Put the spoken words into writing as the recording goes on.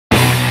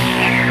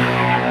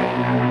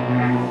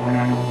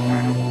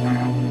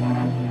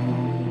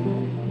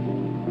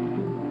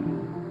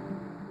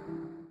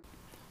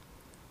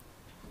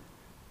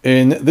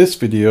In this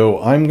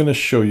video, I'm going to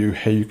show you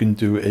how you can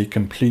do a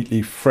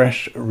completely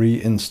fresh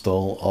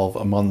reinstall of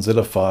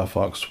Mozilla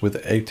Firefox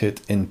without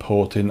it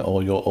importing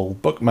all your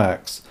old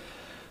bookmarks.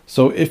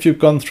 So if you've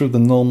gone through the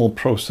normal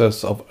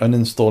process of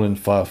uninstalling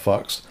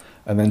Firefox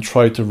and then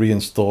try to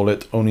reinstall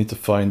it only to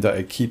find that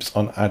it keeps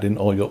on adding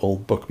all your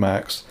old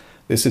bookmarks,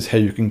 this is how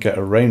you can get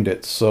around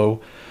it.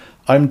 So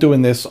I'm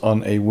doing this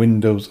on a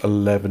Windows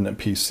 11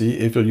 PC.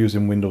 If you're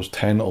using Windows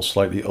 10 or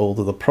slightly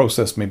older, the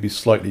process may be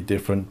slightly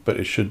different, but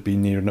it should be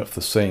near enough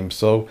the same.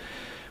 So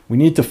we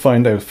need to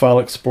find our File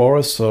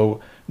Explorer.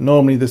 So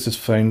normally this is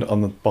found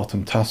on the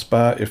bottom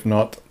taskbar. If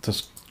not,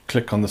 just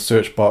click on the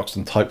search box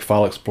and type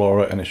File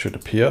Explorer and it should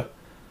appear.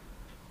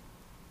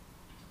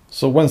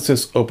 So once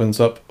this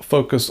opens up,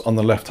 focus on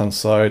the left hand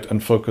side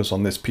and focus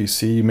on this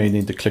PC. You may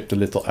need to click the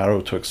little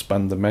arrow to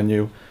expand the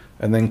menu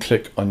and then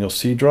click on your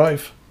C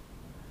drive.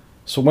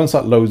 So once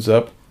that loads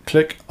up,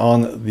 click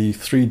on the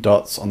three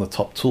dots on the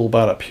top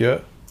toolbar up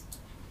here.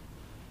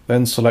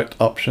 Then select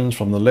options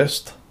from the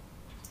list.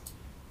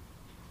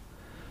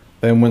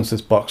 Then once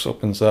this box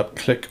opens up,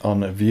 click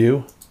on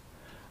view.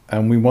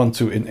 And we want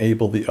to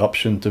enable the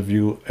option to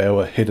view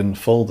our hidden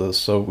folders.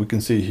 So we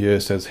can see here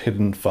it says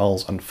hidden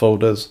files and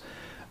folders.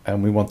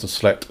 And we want to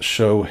select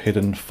show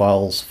hidden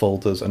files,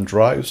 folders and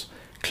drives.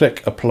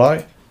 Click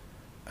apply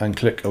and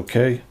click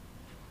OK.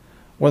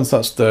 Once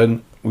that's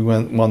done, we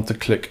want to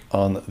click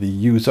on the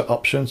user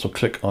option, so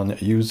click on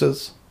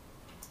users.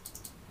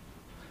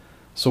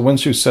 So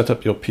once you set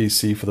up your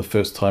PC for the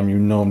first time, you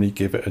normally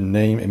give it a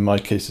name. In my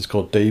case, it's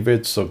called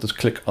David, so just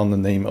click on the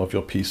name of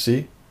your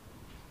PC.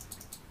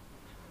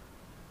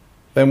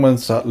 Then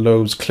once that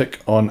loads, click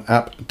on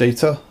app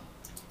data.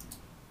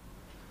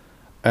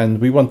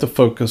 And we want to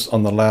focus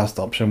on the last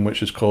option,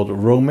 which is called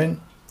roaming.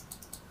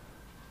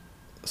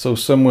 So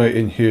somewhere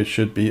in here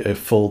should be a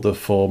folder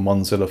for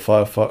Mozilla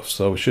Firefox,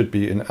 so it should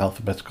be in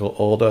alphabetical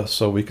order.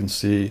 So we can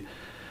see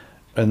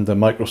under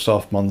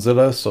Microsoft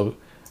Mozilla, so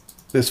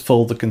this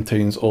folder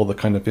contains all the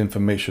kind of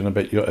information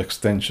about your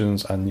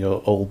extensions and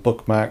your old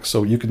bookmarks.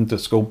 So you can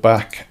just go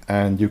back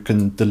and you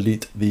can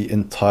delete the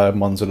entire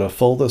Mozilla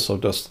folder. So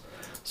just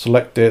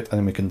select it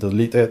and we can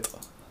delete it.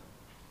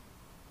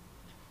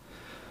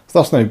 So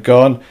that's now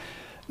gone.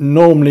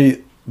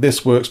 Normally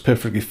this works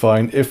perfectly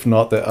fine. If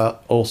not, there are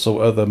also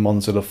other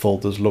Mozilla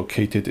folders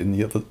located in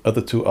the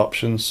other two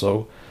options.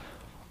 So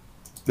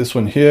this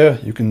one here,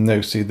 you can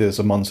now see there's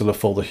a Mozilla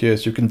folder here,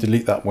 so you can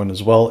delete that one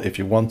as well if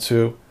you want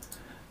to.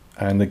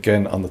 And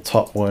again, on the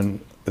top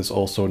one, there's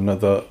also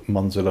another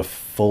Mozilla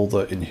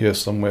folder in here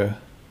somewhere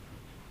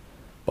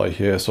by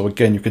here. So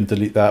again, you can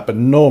delete that, but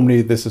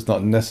normally this is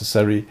not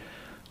necessary.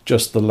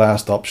 Just the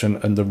last option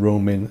and the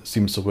roaming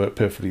seems to work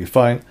perfectly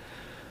fine.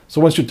 So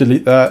once you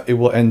delete that, it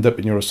will end up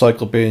in your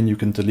recycle bin. You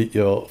can delete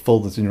your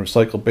folders in your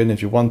recycle bin if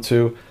you want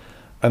to,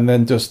 and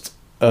then just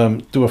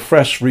do a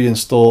fresh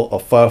reinstall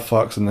of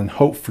Firefox, and then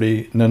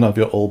hopefully none of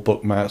your old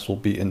bookmarks will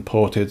be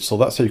imported. So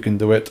that's how you can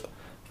do it.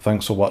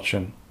 Thanks for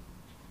watching.